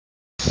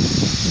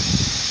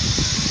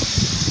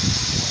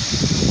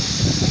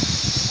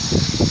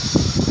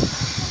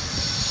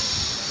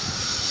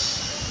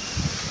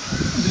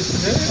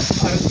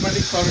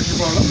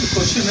progression problem. The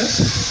question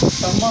is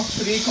sum of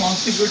three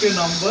consecutive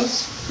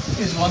numbers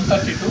is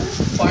 132.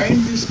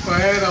 Find the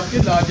square of the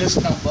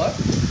largest number.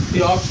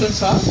 The options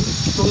are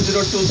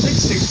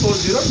 2026,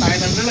 640,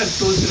 900 and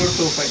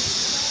 2025.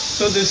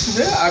 So this is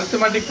the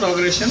arithmetic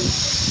progression,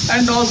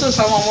 and also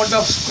some amount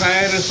of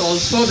square is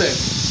also there,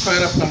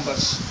 square of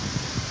numbers.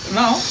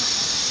 Now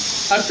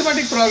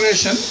arithmetic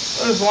progression,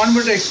 if one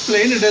were to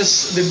explain, it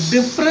is the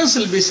difference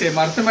will be same.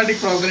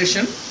 Arithmetic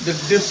progression, the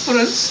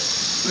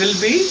difference will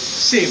be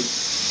same.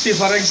 See,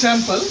 for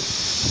example,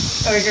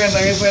 if I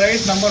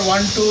write number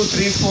 1, 2,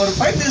 3, 4,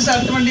 5, this is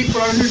arithmetic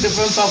progression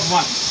difference of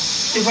 1.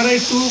 If I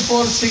write 2,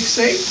 4,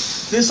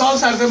 6, 8, this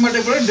also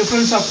arithmetic progression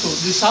difference of 2.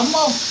 The sum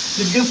of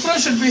the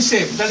difference should be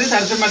same. That is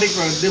arithmetic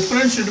progression.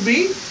 Difference should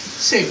be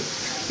same.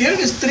 Here it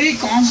is three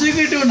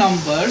consecutive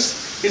numbers.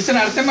 It's an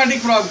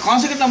arithmetic progression.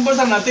 Consecutive numbers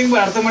are nothing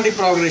but arithmetic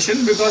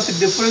progression because the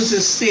difference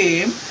is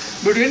same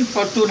between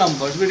for two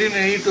numbers. Between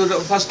any two, the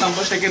first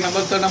number, second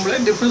number, third number,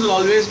 the difference will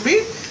always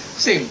be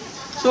same.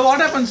 So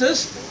what happens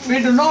is, we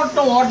do not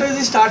know what is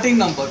the starting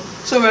number.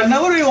 So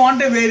whenever we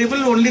want a variable,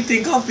 only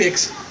think of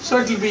x. So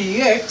it will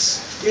be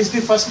x is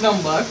the first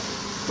number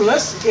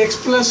plus x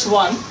plus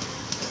 1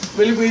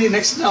 will be the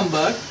next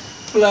number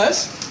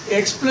plus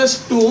x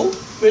plus 2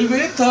 will be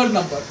the third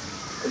number.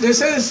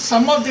 This is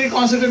sum of three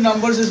consecutive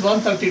numbers is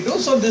 132.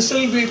 So this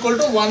will be equal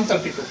to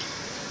 132.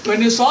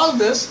 When you solve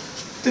this,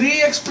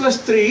 3x plus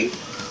 3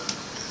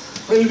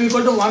 will be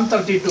equal to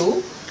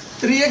 132.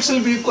 3x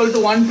will be equal to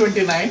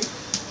 129.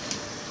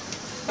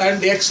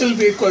 And x will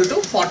be equal to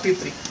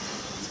 43.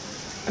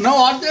 Now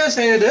what they have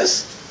said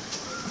is,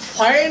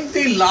 find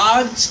the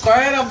large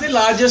square of the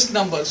largest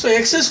number. So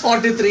x is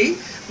 43.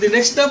 The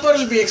next number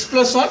will be x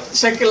plus 1.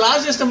 Second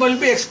largest number will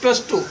be x plus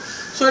 2.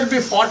 So it will be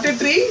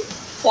 43,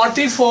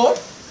 44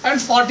 and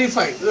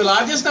 45. The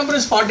largest number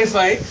is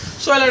 45.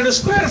 So I'll have to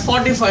square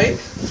 45.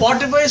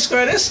 45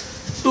 square is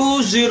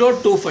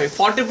 2025.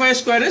 45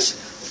 square is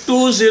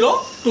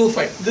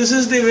 2025. This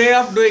is the way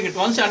of doing it.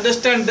 Once you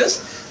understand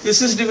this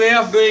is the way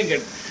of doing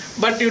it.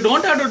 But you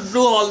don't have to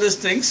do all these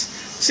things.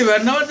 See,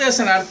 whenever there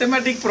is an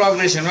arithmetic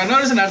progression, if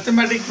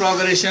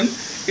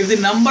the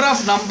number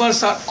of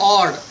numbers are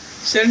odd,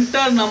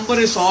 center number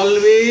is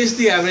always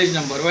the average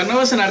number.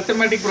 Whenever it's an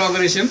arithmetic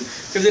progression,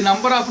 if the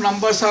number of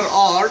numbers are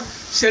odd,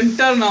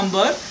 center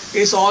number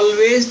is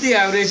always the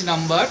average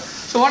number.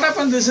 So what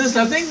happens? This is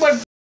nothing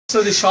but,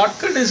 so the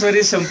shortcut is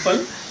very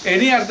simple.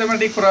 Any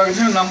arithmetic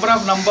progression, number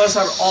of numbers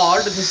are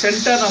odd, the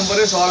center number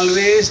is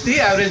always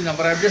the average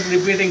number. I am just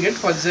repeating it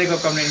for the sake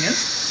of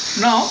convenience.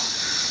 Now,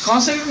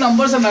 consecutive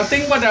numbers are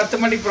nothing but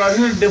arithmetic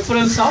progression,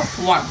 difference of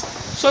 1.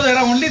 So there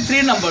are only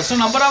three numbers. So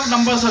number of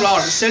numbers are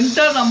odd.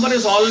 Center number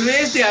is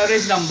always the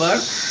average number.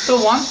 So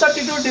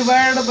 132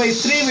 divided by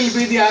 3 will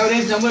be the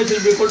average number, which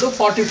will be equal to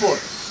 44.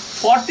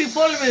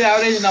 44 will be the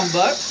average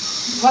number.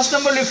 First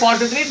number will be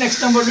 43, next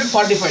number will be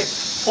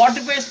 45.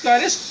 45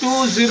 square is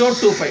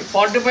 2025.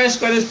 45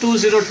 square is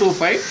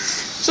 2025.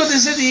 So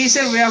this is the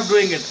easier way of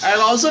doing it. I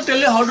will also tell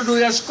you how to do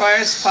your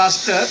squares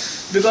faster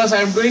because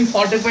I am doing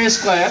 45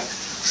 square.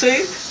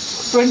 Say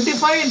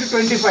 25 into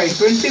 25.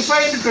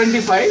 25 into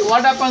 25.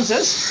 What happens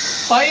is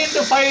 5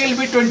 into 5 will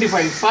be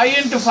 25. 5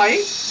 into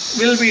 5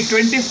 will be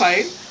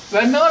 25.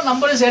 Whenever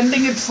number is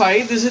ending with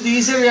 5, this is the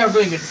easier way of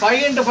doing it.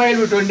 5 into 5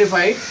 will be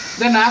 25.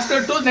 Then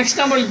after 2, next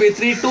number will be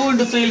 3. 2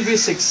 into 3 will be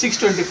 6.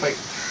 625.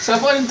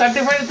 Suppose in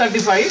 35 to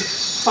 35,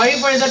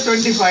 5 by the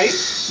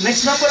 25.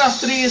 Next number of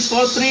 3 is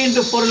 4. 3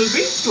 into 4 will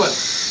be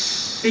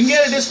 12. In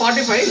here it is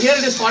 45. Here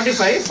it is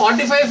 45.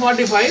 45,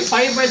 45.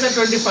 5 by the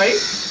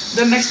 25.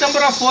 The next number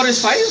of 4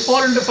 is 5.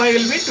 4 into 5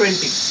 will be 20.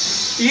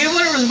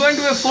 Even it is going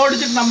to be a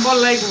 4-digit number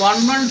like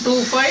 1125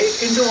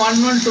 into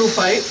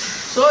 1125.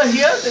 So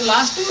here the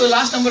last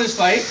number is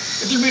 5.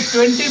 It will be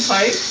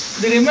 25.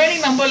 The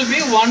remaining number will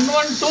be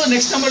 112.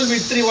 Next number will be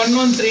 3.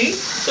 113.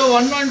 So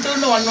 112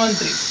 into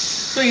 113.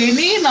 So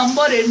any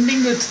number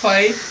ending with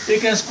 5, you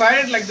can square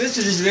it like this.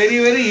 It is very,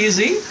 very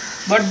easy.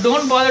 But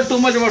don't bother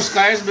too much about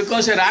squares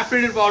because your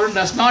aptitude problem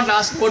does not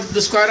ask about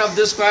the square of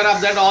this, square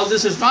of that. All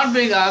this is not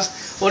being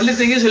asked. Only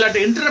thing is you'll have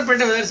to interpret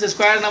whether it's a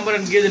square number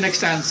and give the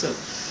next answer.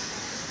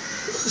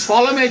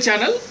 Follow my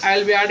channel.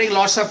 I'll be adding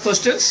lots of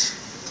questions.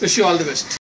 Wish you all the best.